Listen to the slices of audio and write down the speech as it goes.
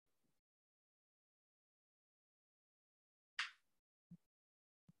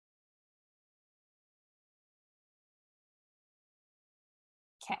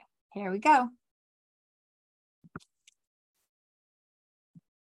Here we go.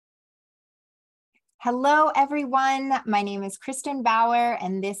 Hello, everyone. My name is Kristen Bauer,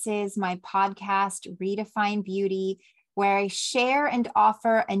 and this is my podcast, Redefine Beauty, where I share and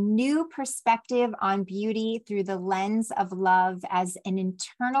offer a new perspective on beauty through the lens of love as an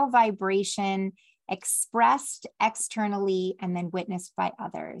internal vibration expressed externally and then witnessed by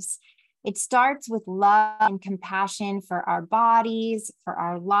others. It starts with love and compassion for our bodies, for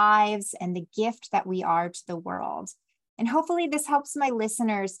our lives, and the gift that we are to the world. And hopefully this helps my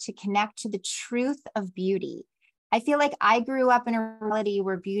listeners to connect to the truth of beauty. I feel like I grew up in a reality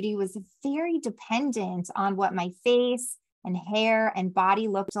where beauty was very dependent on what my face and hair and body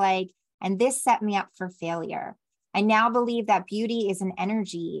looked like, and this set me up for failure. I now believe that beauty is an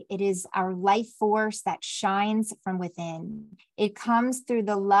energy. It is our life force that shines from within. It comes through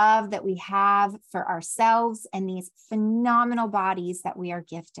the love that we have for ourselves and these phenomenal bodies that we are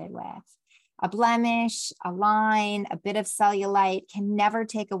gifted with. A blemish, a line, a bit of cellulite can never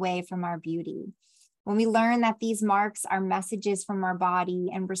take away from our beauty. When we learn that these marks are messages from our body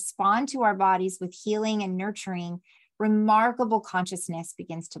and respond to our bodies with healing and nurturing, remarkable consciousness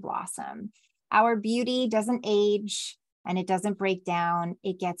begins to blossom. Our beauty doesn't age and it doesn't break down.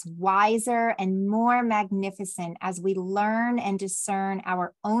 It gets wiser and more magnificent as we learn and discern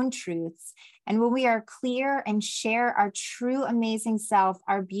our own truths. And when we are clear and share our true amazing self,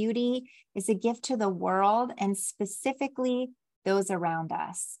 our beauty is a gift to the world and specifically those around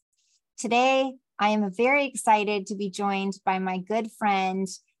us. Today, I am very excited to be joined by my good friend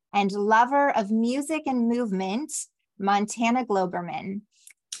and lover of music and movement, Montana Globerman.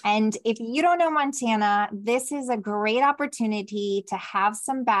 And if you don't know Montana, this is a great opportunity to have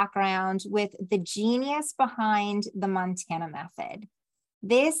some background with the genius behind the Montana Method.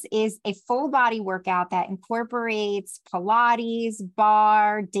 This is a full body workout that incorporates Pilates,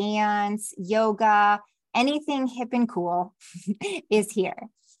 bar, dance, yoga, anything hip and cool is here.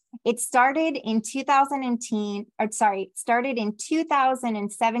 It started in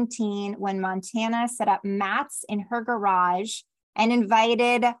 2017 when Montana set up mats in her garage and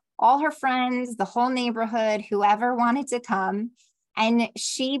invited all her friends, the whole neighborhood, whoever wanted to come. And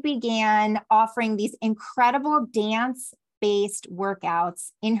she began offering these incredible dance-based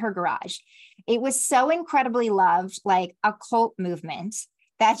workouts in her garage. It was so incredibly loved, like a cult movement,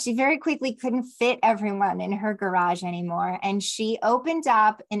 that she very quickly couldn't fit everyone in her garage anymore. And she opened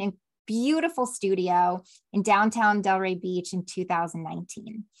up a beautiful studio in downtown Delray Beach in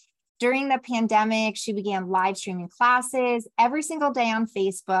 2019. During the pandemic, she began live streaming classes every single day on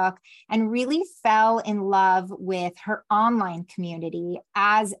Facebook and really fell in love with her online community,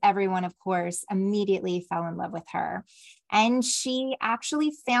 as everyone, of course, immediately fell in love with her. And she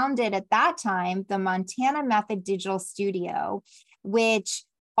actually founded at that time the Montana Method Digital Studio, which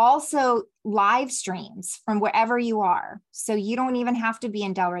also live streams from wherever you are. So you don't even have to be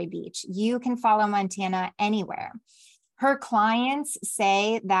in Delray Beach. You can follow Montana anywhere. Her clients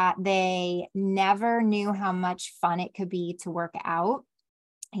say that they never knew how much fun it could be to work out.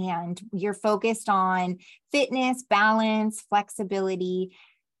 And you're focused on fitness, balance, flexibility,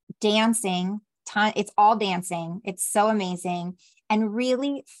 dancing. It's all dancing. It's so amazing. And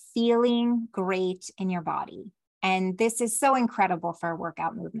really feeling great in your body. And this is so incredible for a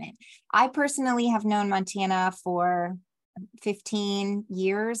workout movement. I personally have known Montana for 15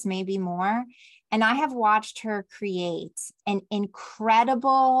 years, maybe more. And I have watched her create an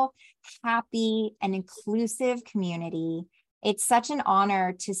incredible, happy, and inclusive community. It's such an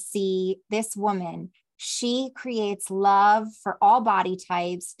honor to see this woman. She creates love for all body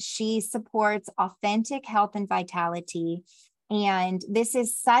types. She supports authentic health and vitality. And this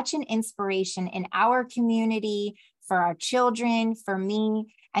is such an inspiration in our community, for our children, for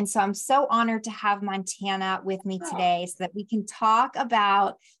me. And so I'm so honored to have Montana with me today so that we can talk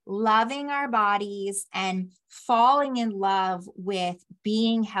about loving our bodies and falling in love with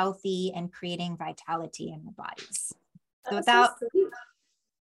being healthy and creating vitality in our bodies. So without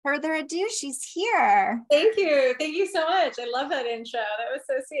further ado, she's here. Thank you. Thank you so much. I love that intro. That was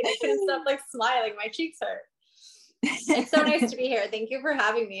so sweet. I couldn't stop smiling. My cheeks hurt. It's so nice to be here. Thank you for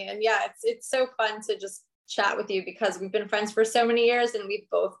having me. And yeah, it's so fun to just chat with you because we've been friends for so many years and we've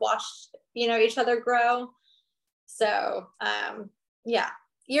both watched, each other grow. So, yeah,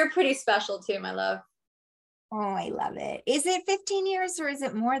 you're pretty special too, my love. Oh, I love it. Is it 15 years or is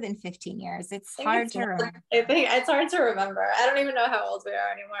it more than 15 years? It's hard to remember. I think it's hard to remember. I don't even know how old we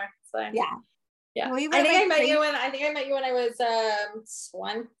are anymore. So yeah. Yeah. Well, I think I met you when I was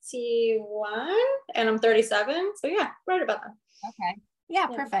 21 and I'm 37. So yeah, right about that. Okay. Yeah,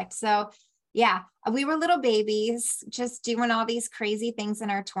 perfect. So Yeah, we were little babies just doing all these crazy things in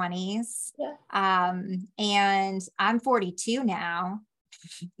our 20s. Yeah. And I'm 42 now.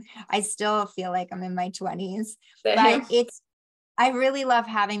 I still feel like I'm in my 20s, but I really love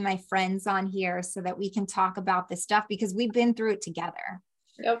having my friends on here so that we can talk about this stuff because we've been through it together.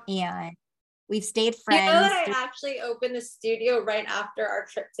 Yep. And we've stayed friends. You know that I actually opened the studio right after our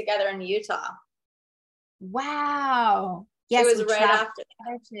trip together in Utah. Wow. Yes, it was right after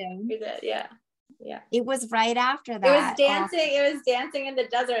that. Too. We did, yeah. It was right after that. It was dancing. It was dancing in the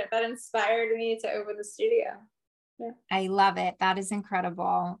desert that inspired me to open the studio. Yeah. I love it. That is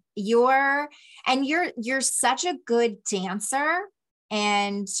incredible. You're such a good dancer,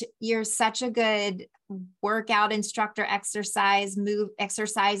 and you're such a good workout instructor, exerciser,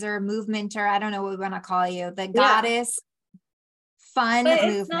 movementer. I don't know what we want to call you. The goddess, fun but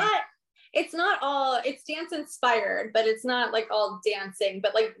movement. It's not all, it's dance inspired, but it's not like all dancing,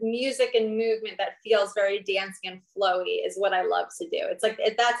 but like music and movement that feels very dancey and flowy is what I love to do. It's like,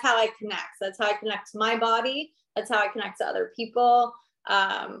 that's how I connect. That's how I connect to my body. That's how I connect to other people.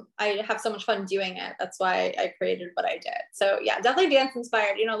 I have so much fun doing it. That's why I created what I did. So yeah, definitely dance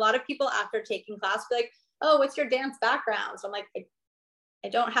inspired. You know, a lot of people after taking class be like, oh, what's your dance background? So I'm like, I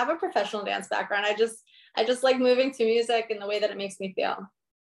don't have a professional dance background. I just like moving to music and the way that it makes me feel.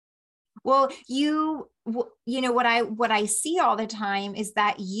 Well, you know, what I see all the time is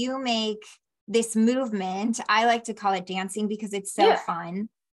that you make this movement. I like to call it dancing because it's so fun.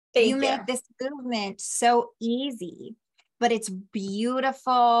 You make this movement so easy, but it's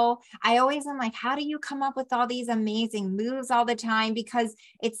beautiful. I always am like, how do you come up with all these amazing moves all the time? Because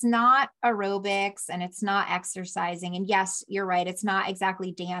it's not aerobics and it's not exercising. And yes, you're right. It's not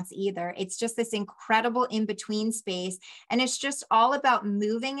exactly dance either. It's just this incredible in-between space. And it's just all about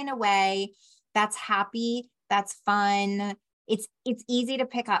moving in a way that's happy, that's fun. It's easy to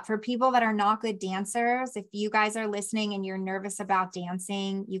pick up for people that are not good dancers. If you guys are listening and you're nervous about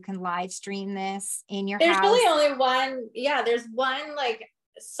dancing, you can live stream this in your house. There's really only one. Yeah. There's one like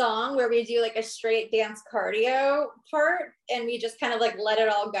song where we do like a straight dance cardio part and we just kind of like let it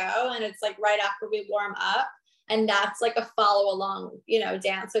all go. And it's like right after we warm up. And that's like a follow along, you know,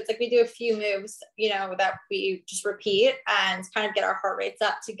 dance. So it's like we do a few moves, you know, that we just repeat and kind of get our heart rates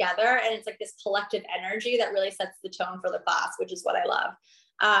up together. And it's like this collective energy that really sets the tone for the class, which is what I love.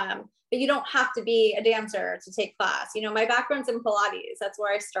 But you don't have to be a dancer to take class. You know, my background's in Pilates. That's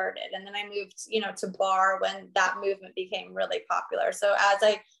where I started. And then I moved, you know, to barre when that movement became really popular. So as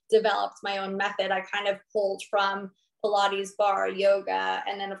I developed my own method, I kind of pulled from Pilates, barre, yoga.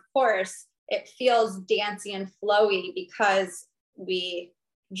 And then of course, it feels dancey and flowy because we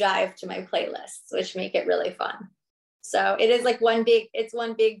jive to my playlists, which make it really fun. So it is like one big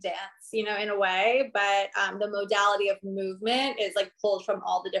dance, you know, in a way, but the modality of movement is like pulled from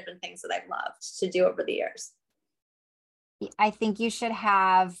all the different things that I've loved to do over the years. I think you should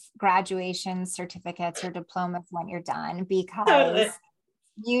have graduation certificates or diplomas when you're done because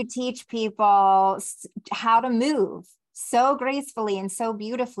you teach people how to move so gracefully and so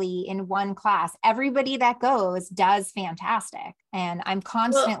beautifully in one class. Everybody that goes does fantastic. And I'm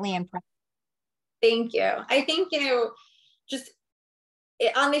constantly impressed. Thank you. I think, you know, just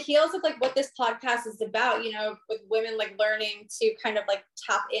on the heels of like what this podcast is about, you know, with women like learning to kind of like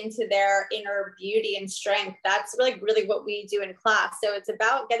tap into their inner beauty and strength, that's really what we do in class. So it's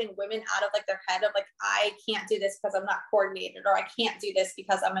about getting women out of like their head of like, I can't do this because I'm not coordinated, or I can't do this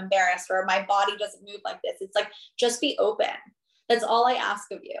because I'm embarrassed, or my body doesn't move like this. It's like, just be open. That's all I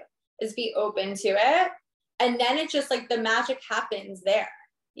ask of you, is be open to it. And then it's just like the magic happens there.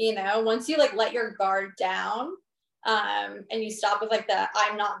 You know, once you like let your guard down, and you stop with like the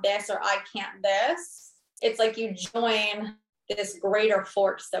I'm not this or I can't this, it's like you join this greater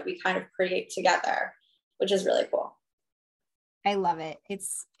force that we kind of create together, which is really cool. I love it.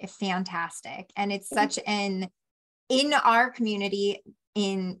 It's fantastic. And it's such in our community,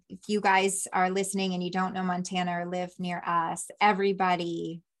 if you guys are listening and you don't know Montana or live near us,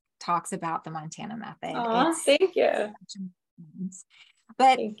 everybody talks about the Montana method. Thank you.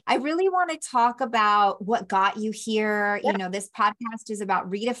 But I really want to talk about what got you here. You know, this podcast is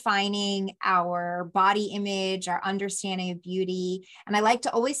about redefining our body image, our understanding of beauty. And I like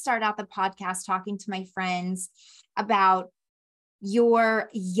to always start out the podcast talking to my friends about your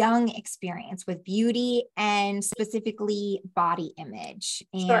young experience with beauty and specifically body image.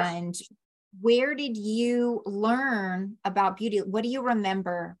 And where did you learn about beauty? What do you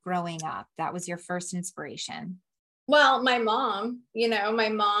remember growing up that was your first inspiration? Well, my mom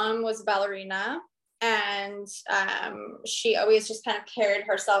was a ballerina, and she always just kind of carried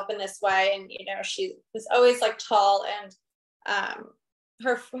herself in this way. And, you know, she was always like tall and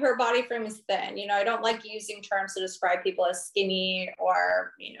her body frame is thin. You know, I don't like using terms to describe people as skinny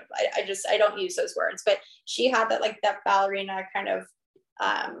or, you know, I don't use those words, but she had that, like that ballerina kind of,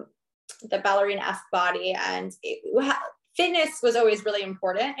 the ballerina-esque body, and fitness was always really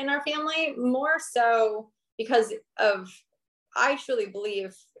important in our family, more so because of, I truly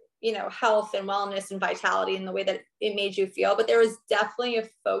believe, you know, health and wellness and vitality and the way that it made you feel. But there was definitely a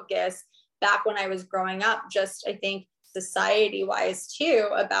focus back when I was growing up, just I think society wise too,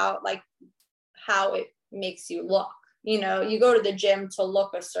 about like how it makes you look. You know, you go to the gym to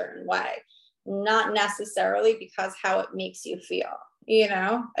look a certain way, not necessarily because how it makes you feel. You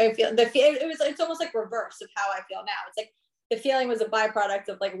know, I feel it's almost like reverse of how I feel now. It's like the feeling was a byproduct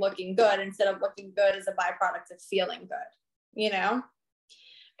of like looking good, instead of looking good as a byproduct of feeling good, you know?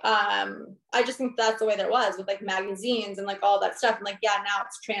 I just think that's the way that it was with like magazines and like all that stuff. And like, yeah, now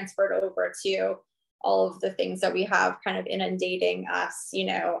it's transferred over to all of the things that we have kind of inundating us, you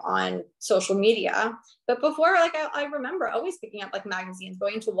know, on social media. But before, like, I remember always picking up like magazines,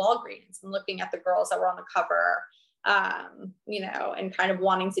 going to Walgreens and looking at the girls that were on the cover, you know, and kind of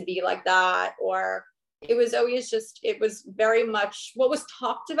wanting to be like that. Or it was always just, it was very much what was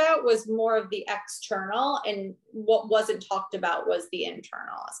talked about was more of the external, and what wasn't talked about was the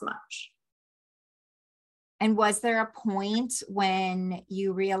internal as much. And was there a point when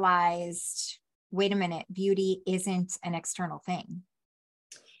you realized, wait a minute, beauty isn't an external thing?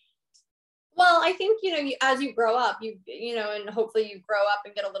 Well, I think, you know, as you grow up, you know, and hopefully you grow up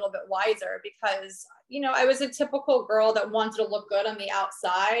and get a little bit wiser, because, you know, I was a typical girl that wanted to look good on the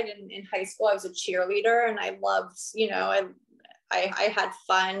outside. And in high school, I was a cheerleader, and I loved, you know, I had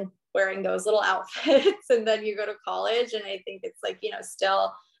fun wearing those little outfits. And then you go to college, and I think it's like, you know,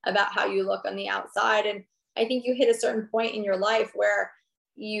 still about how you look on the outside. And I think you hit a certain point in your life where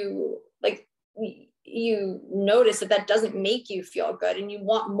you like, you notice that that doesn't make you feel good, and you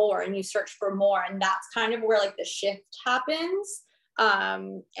want more, and you search for more. And that's kind of where like the shift happens.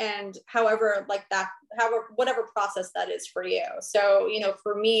 And however, like that, however, whatever process that is for you. So, you know,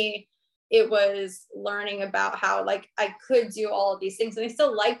 for me, it was learning about how like I could do all of these things, and I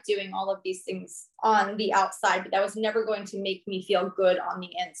still like doing all of these things on the outside, but that was never going to make me feel good on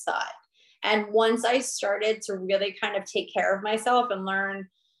the inside. And once I started to really kind of take care of myself and learn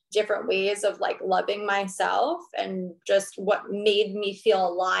different ways of like loving myself and just what made me feel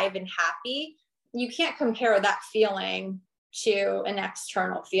alive and happy, you can't compare that feeling to an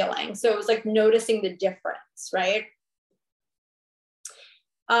external feeling. So it was like noticing the difference, right?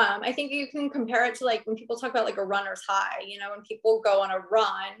 I think you can compare it to like when people talk about like a runner's high, you know, when people go on a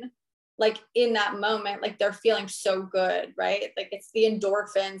run, like in that moment, like they're feeling so good, right? Like it's the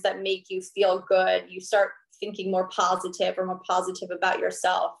endorphins that make you feel good. You start thinking more positive or more positive about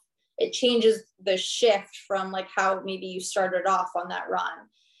yourself. It changes the shift from like how maybe you started off on that run.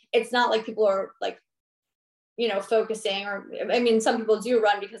 It's not like people are like, you know, focusing, or I mean, some people do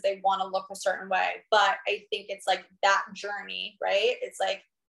run because they want to look a certain way, but I think it's like that journey, right? It's like,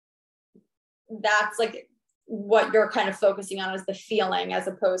 that's like what you're kind of focusing on is the feeling, as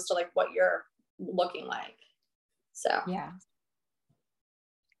opposed to like what you're looking like. So, yeah.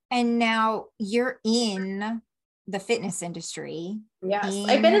 And now you're in the fitness industry. Yes,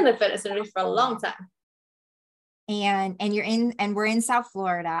 I've been in the fitness industry for a long time. And you're in, and we're in South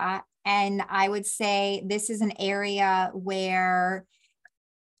Florida. And I would say this is an area where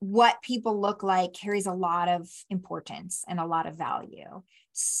what people look like carries a lot of importance and a lot of value.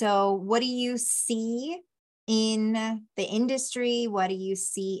 So what do you see in the industry? What do you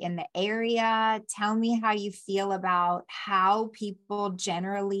see in the area? Tell me how you feel about how people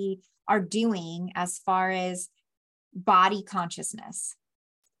generally are doing as far as body consciousness.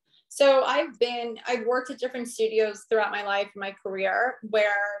 So I've worked at different studios throughout my life, my career,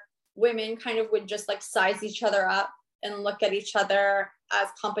 where women kind of would just like size each other up and look at each other as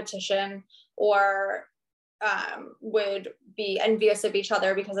competition, or would be envious of each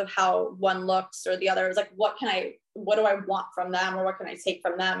other because of how one looks or the other. Is like, what do I want from them, or what can I take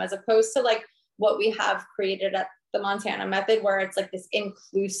from them, as opposed to like what we have created at the Montana Method, where it's like this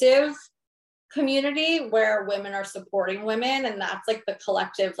inclusive community where women are supporting women, and that's like the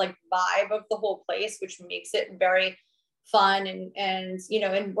collective like vibe of the whole place, which makes it very fun and you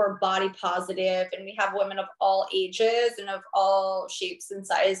know, and we're body positive, and we have women of all ages and of all shapes and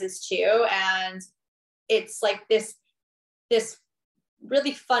sizes too. And it's like this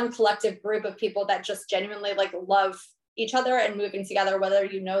really fun collective group of people that just genuinely like love each other and moving together, whether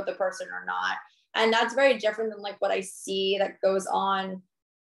you know the person or not. And that's very different than like what I see that goes on,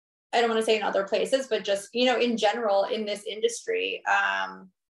 I don't want to say in other places, but just, you know, in general in this industry.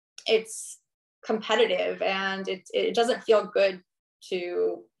 It's competitive, and it doesn't feel good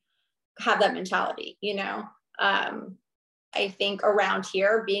to have that mentality, you know? I think around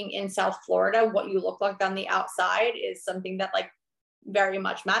here, being in South Florida, what you look like on the outside is something that like very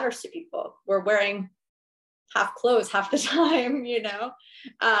much matters to people. We're wearing half clothes half the time, you know?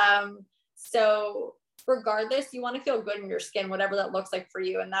 So regardless, you want to feel good in your skin, whatever that looks like for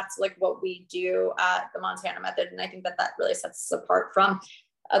you. And that's like what we do at the Montana Method. And I think that that really sets us apart from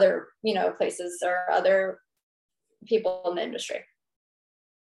other, you know, places or other people in the industry.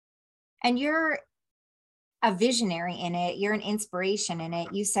 And you're a visionary in it. You're an inspiration in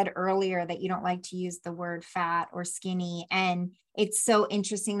it. You said earlier that you don't like to use the word fat or skinny. And it's so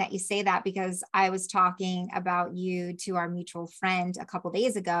interesting that you say that, because I was talking about you to our mutual friend a couple of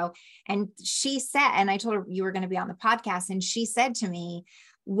days ago. And she said, and I told her you were going to be on the podcast. And she said to me,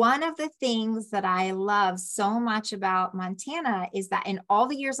 one of the things that I love so much about Montana is that in all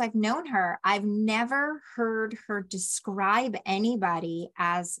the years I've known her, I've never heard her describe anybody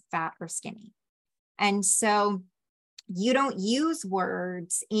as fat or skinny. And so you don't use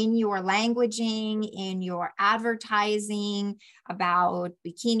words in your languaging, in your advertising about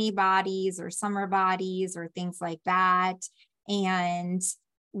bikini bodies or summer bodies or things like that. And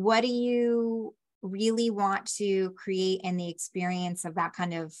what do you really want to create in the experience of that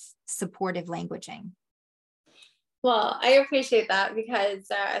kind of supportive languaging? Well, I appreciate that, because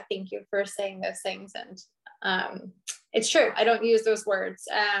thank you for saying those things. And it's true. I don't use those words.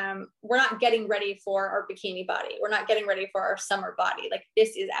 We're not getting ready for our bikini body. We're not getting ready for our summer body. Like,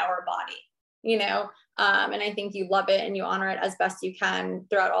 this is our body, you know? And I think you love it and you honor it as best you can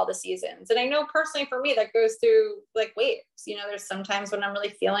throughout all the seasons. And I know personally for me, that goes through like waves. You know, there's some times when I'm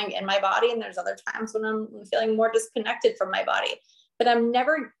really feeling in my body, and there's other times when I'm feeling more disconnected from my body. But I'm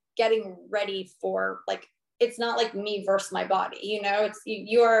never getting ready for, like, it's not like me versus my body, you know? It's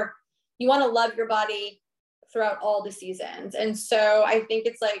you want to love your body throughout all the seasons. And so I think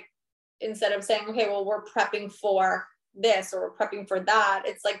it's like, instead of saying, okay, well, we're prepping for this or we're prepping for that,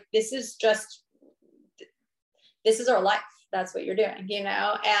 it's like, this is our life. That's what you're doing, you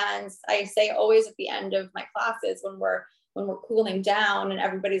know? And I say always at the end of my classes, when we're cooling down and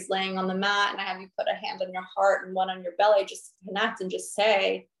everybody's laying on the mat, and I have you put a hand on your heart and one on your belly, just connect and just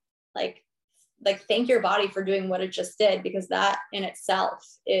say, like thank your body for doing what it just did, because that in itself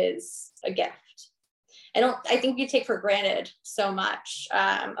is a gift. I think we take for granted so much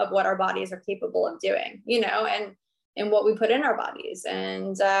of what our bodies are capable of doing, you know, and what we put in our bodies,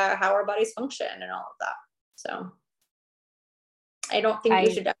 and how our bodies function and all of that. So I don't think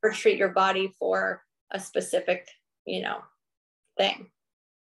you should ever treat your body for a specific, you know, thing.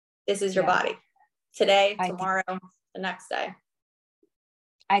 This is your body today, tomorrow, the next day.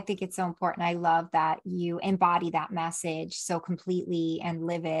 I think it's so important. I love that you embody that message so completely and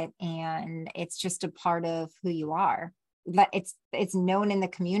live it. And it's just a part of who you are. But it's known in the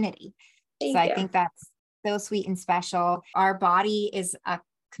community. Thank you. I think that's so sweet and special. Our body is a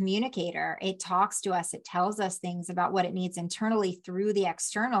communicator. It talks to us. It tells us things about what it needs internally through the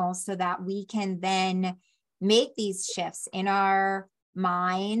external, so that we can then make these shifts in our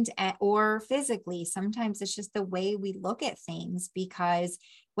mind or physically. Sometimes it's just the way we look at things, because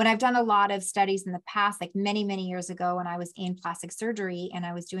when I've done a lot of studies in the past, like many, many years ago, when I was in plastic surgery and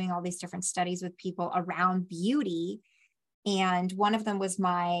I was doing all these different studies with people around beauty, and one of them was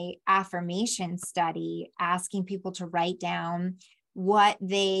my affirmation study, asking people to write down what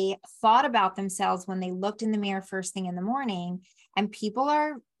they thought about themselves when they looked in the mirror first thing in the morning. And people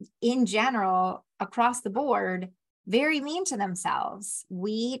are, in general, across the board, very mean to themselves.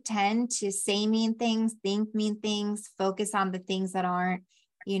 We tend to say mean things, think mean things, focus on the things that aren't,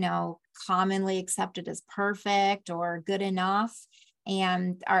 you know, commonly accepted as perfect or good enough.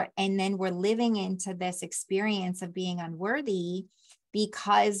 And then we're living into this experience of being unworthy,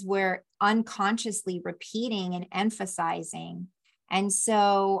 because we're unconsciously repeating and emphasizing. And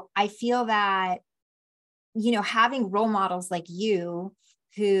so I feel that, you know, having role models like you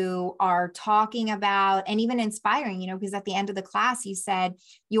who are talking about and even inspiring, you know, because at the end of the class, you said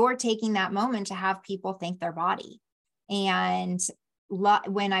you're taking that moment to have people thank their body. And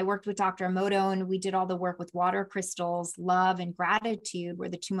when I worked with Dr. Emoto and we did all the work with water crystals, love and gratitude were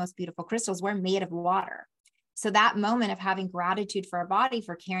the two most beautiful crystals. We're made of water. So that moment of having gratitude for our body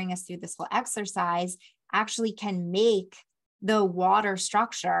for carrying us through this whole exercise actually can make the water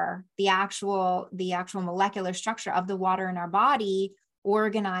structure, the actual molecular structure of the water in our body,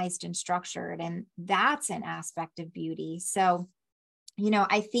 organized and structured. And that's an aspect of beauty. So, you know,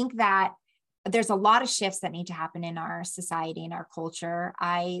 I think that there's a lot of shifts that need to happen in our society and our culture.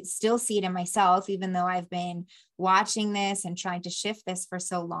 I still see it in myself, even though I've been watching this and trying to shift this for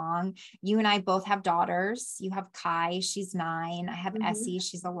so long. You and I both have daughters. You have Kai, she's 9. I have Essie,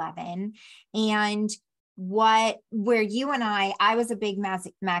 she's 11. And where you and I was a big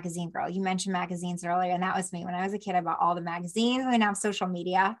magazine girl. You mentioned magazines earlier, and that was me. When I was a kid, I bought all the magazines. We didn't have social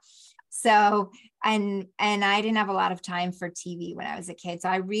media. So, and I didn't have a lot of time for TV when I was a kid. So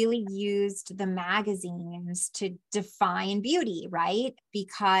I really used the magazines to define beauty, right?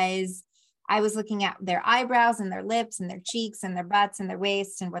 Because I was looking at their eyebrows and their lips and their cheeks and their butts and their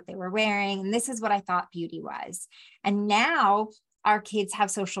waists and what they were wearing. And this is what I thought beauty was. And now our kids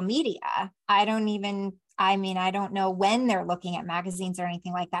have social media. I don't know when they're looking at magazines or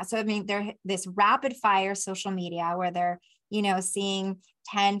anything like that. So, I mean, they're this rapid fire social media where they're, seeing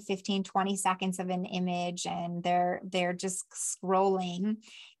 10, 15, 20 seconds of an image, and they're just scrolling.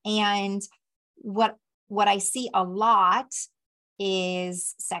 And what I see a lot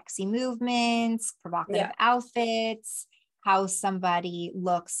is sexy movements, provocative outfits, how somebody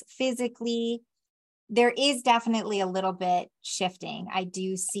looks physically. There is definitely a little bit shifting. I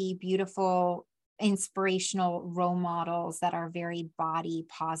do see beautiful, inspirational role models that are very body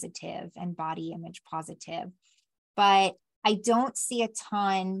positive and body image positive. But I don't see a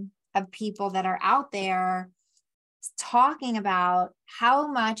ton of people that are out there talking about how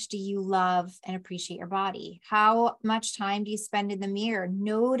much do you love and appreciate your body? How much time do you spend in the mirror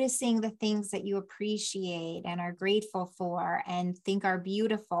noticing the things that you appreciate and are grateful for and think are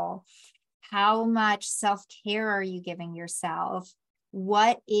beautiful? How much self-care are you giving yourself?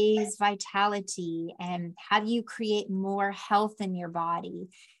 What is vitality, and how do you create more health in your body?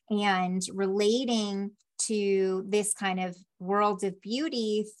 And relating to this kind of world of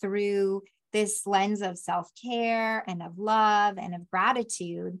beauty through this lens of self-care and of love and of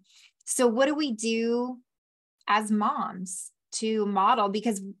gratitude. So what do we do as moms to model?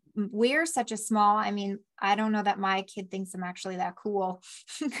 Because we're such a small, I don't know that my kid thinks I'm actually that cool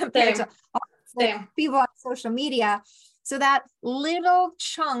compared to all people on social media. So that little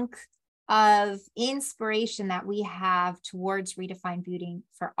chunk of inspiration that we have towards redefined beauty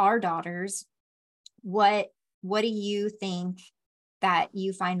for our daughters, what do you think that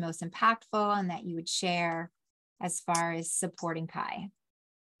you find most impactful and that you would share as far as supporting Kai?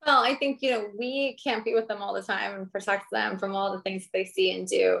 Well, I think, we can't be with them all the time and protect them from all the things they see and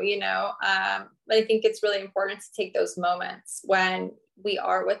do, but I think it's really important to take those moments when we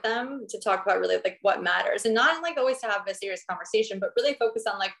are with them to talk about really like what matters, and not like always to have a serious conversation, but really focus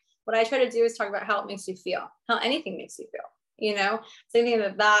on like what I try to do is talk about how it makes you feel, how anything makes you feel, So I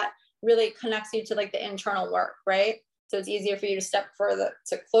think that really connects you to like the internal work, right? So it's easier for you to step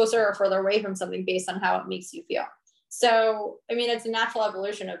closer or further away from something based on how it makes you feel. So, it's a natural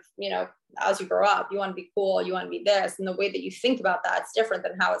evolution of, as you grow up, you want to be cool, you want to be this, and the way that you think about that's different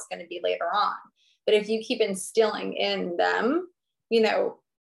than how it's going to be later on. But if you keep instilling in them,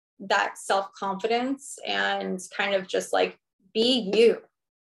 that self-confidence and kind of just like be you.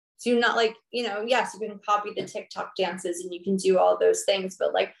 Do not like, yes, you can copy the TikTok dances and you can do all those things,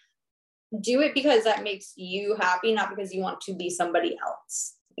 but like do it because that makes you happy, not because you want to be somebody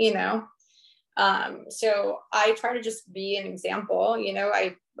else, So I try to just be an example,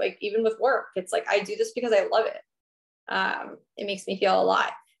 I like, even with work, it's like, I do this because I love it. It makes me feel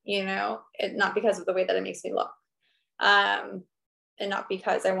alive, not because of the way that it makes me look. And not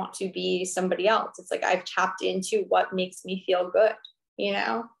because I want to be somebody else. It's like, I've tapped into what makes me feel good,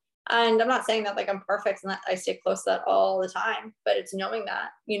 and I'm not saying that like I'm perfect and that I stay close to that all the time, but it's knowing that,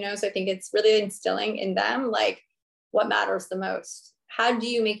 so I think it's really instilling in them, like what matters the most. How do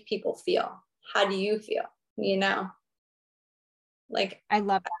you make people feel? How do you feel? Like, I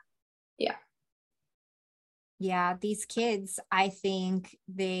love that. Yeah. Yeah. These kids, I think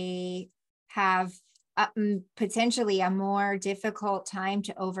they have potentially a more difficult time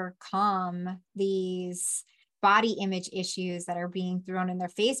to overcome these body image issues that are being thrown in their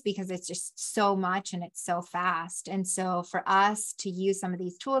face because it's just so much and it's so fast. And so for us to use some of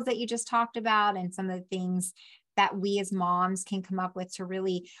these tools that you just talked about and some of the things that we as moms can come up with to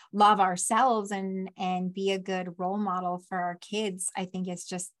really love ourselves and be a good role model for our kids, I think is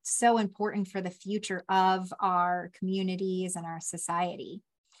just so important for the future of our communities and our society.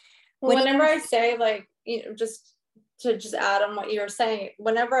 Whenever I say like, just to add on what you were saying,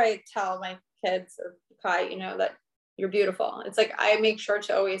 whenever I tell my kids or Kai, that you're beautiful, it's like, I make sure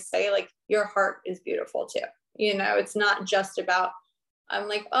to always say like, your heart is beautiful too. It's not just about, I'm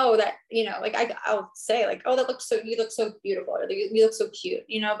like, oh, that, like I'll say like, oh, you look so beautiful, or you look so cute,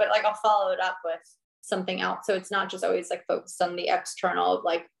 but like, I'll follow it up with something else. So it's not just always like focused on the external of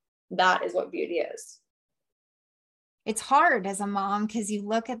like that is what beauty is. It's hard as a mom because you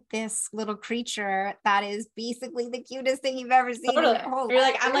look at this little creature that is basically the cutest thing you've ever seen. Totally. In your whole You're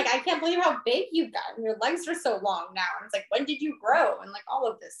life. like, I'm like, I can't believe how big you've gotten. Your legs are so long now. And it's like, when did you grow? And like all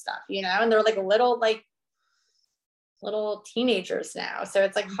of this stuff, you know, and they're like little teenagers now. So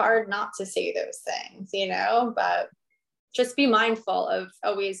it's like hard not to say those things, you know, but just be mindful of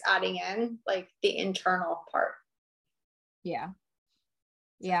always adding in like the internal part. Yeah.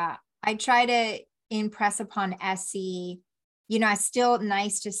 Yeah. I try to impress upon Essie, you know, it's still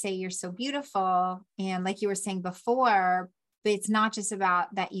nice to say you're so beautiful. And like you were saying before, but it's not just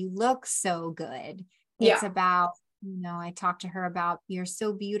about that you look so good. It's about, you know, I talked to her about you're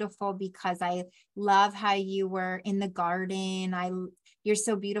so beautiful because I love how you were in the garden. You're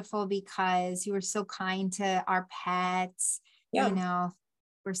so beautiful because you were so kind to our pets. Yeah. You know,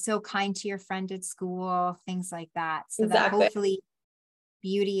 we're so kind to your friend at school, things like that. So exactly. that hopefully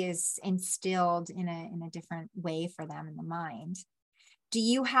beauty is instilled in a different way for them in the mind. Do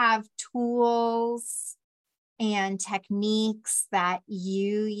you have tools and techniques that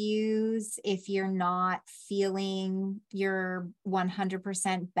you use if you're not feeling your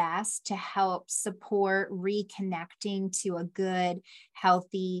 100% best to help support reconnecting to a good,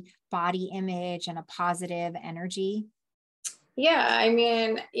 healthy body image and a positive energy? Yeah. I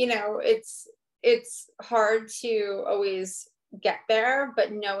mean, you know, it's hard to always get there,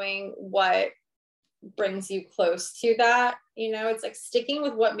 but knowing what brings you close to that, you know, it's like sticking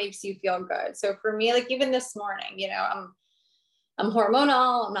with what makes you feel good. So for me, like even this morning, you know, I'm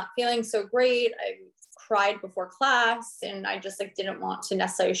hormonal, I'm not feeling so great. I cried before class and I just like didn't want to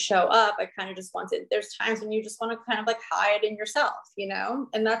necessarily show up. I kind of just wanted, there's times when you just want to kind of like hide in yourself, you know,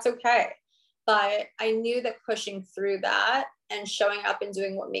 and that's okay. But I knew that pushing through that and showing up and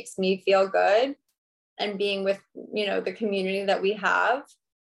doing what makes me feel good and being with, you know, the community that we have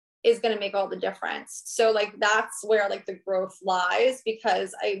is going to make all the difference. So like, that's where like the growth lies,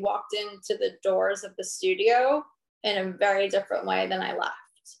 because I walked into the doors of the studio in a very different way than I left,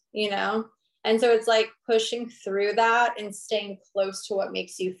 you know? And so it's like pushing through that and staying close to what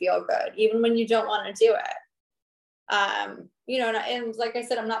makes you feel good, even when you don't want to do it. You know, and like I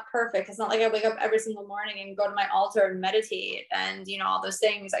said, I'm not perfect. It's not like I wake up every single morning and go to my altar and meditate and, you know, all those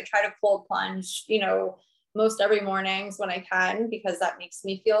things. I try to cold plunge, you know, most every mornings when I can, because that makes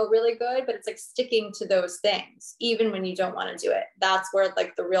me feel really good. But it's like sticking to those things, even when you don't want to do it. That's where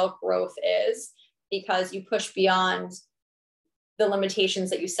like the real growth is, because you push beyond the limitations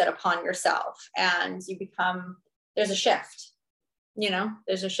that you set upon yourself and you become, there's a shift, you know,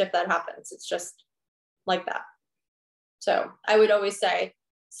 there's a shift that happens. It's just like that. So I would always say,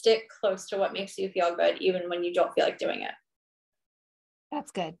 stick close to what makes you feel good, even when you don't feel like doing it. That's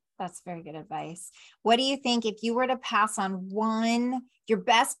good. That's very good advice. What do you think if you were to pass on your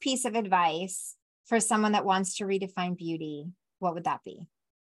best piece of advice for someone that wants to redefine beauty, what would that be?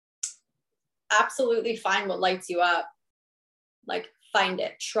 Absolutely find what lights you up. Like find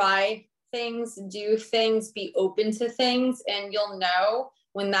it, try things, do things, be open to things, and you'll know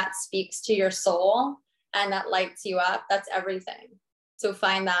when that speaks to your soul and that lights you up. That's everything. So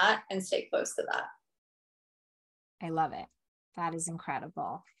find that and stay close to that. I love it. That is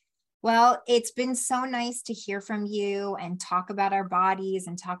incredible. Well, it's been so nice to hear from you and talk about our bodies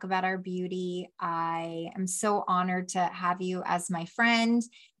and talk about our beauty. I am so honored to have you as my friend,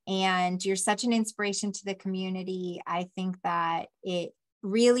 and you're such an inspiration to the community. I think that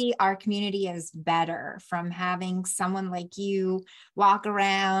our community is better from having someone like you walk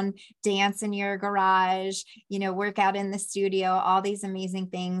around, dance in your garage, you know, work out in the studio, all these amazing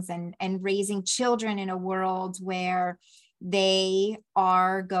things, and raising children in a world where they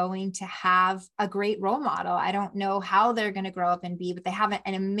are going to have a great role model. I don't know how they're going to grow up and be, but they have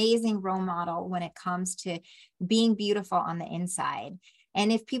an amazing role model when it comes to being beautiful on the inside.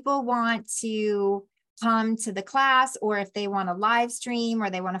 And if people want to come to the class, or if they want to live stream, or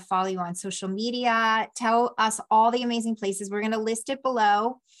they want to follow you on social media, tell us all the amazing places. We're going to list it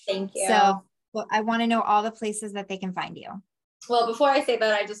below. Thank you. So I want to know all the places that they can find you. Well, before I say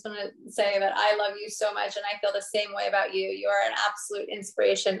that, I just want to say that I love you so much, and I feel the same way about you. You are an absolute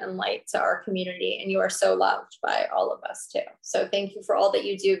inspiration and light to our community, and you are so loved by all of us too. So thank you for all that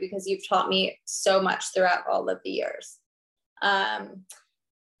you do, because you've taught me so much throughout all of the years.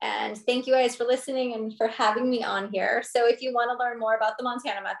 And thank you guys for listening and for having me on here. So if you want to learn more about the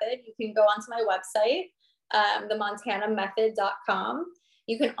Montana Method, you can go onto my website, themontanamethod.com.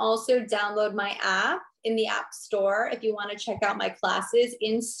 You can also download my app in the App Store if you want to check out my classes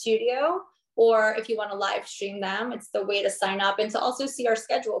in studio, or if you want to live stream them. It's the way to sign up and to also see our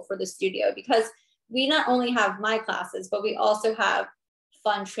schedule for the studio, because we not only have my classes, but we also have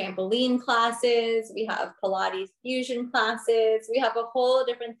fun trampoline classes. We have Pilates fusion classes. We have a whole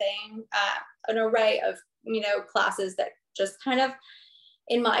different thing, an array of, classes that just kind of,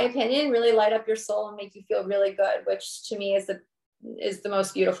 in my opinion, really light up your soul and make you feel really good, which to me is the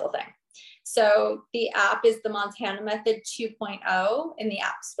most beautiful thing. So the app is the Montana Method 2.0 in the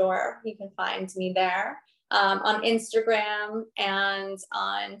App Store. You can find me there. On Instagram and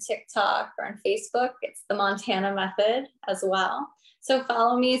on TikTok or on Facebook, it's the Montana Method as well. So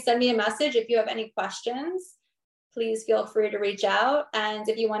follow me, send me a message. If you have any questions, please feel free to reach out. And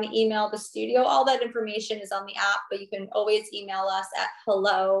if you want to email the studio, all that information is on the app, but you can always email us at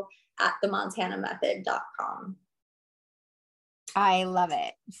hello@themontanamethod.com. I love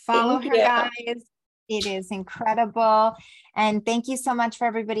it. Follow her, guys. It is incredible. And thank you so much for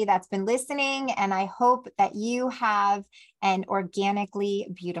everybody that's been listening. And I hope that you have an organically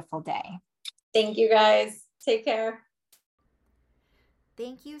beautiful day. Thank you, guys. Take care.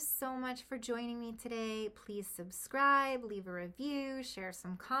 Thank you so much for joining me today. Please subscribe, leave a review, share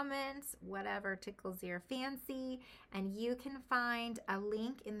some comments, whatever tickles your fancy. And you can find a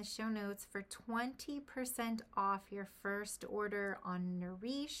link in the show notes for 20% off your first order on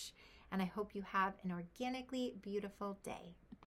Nourish. And I hope you have an organically beautiful day.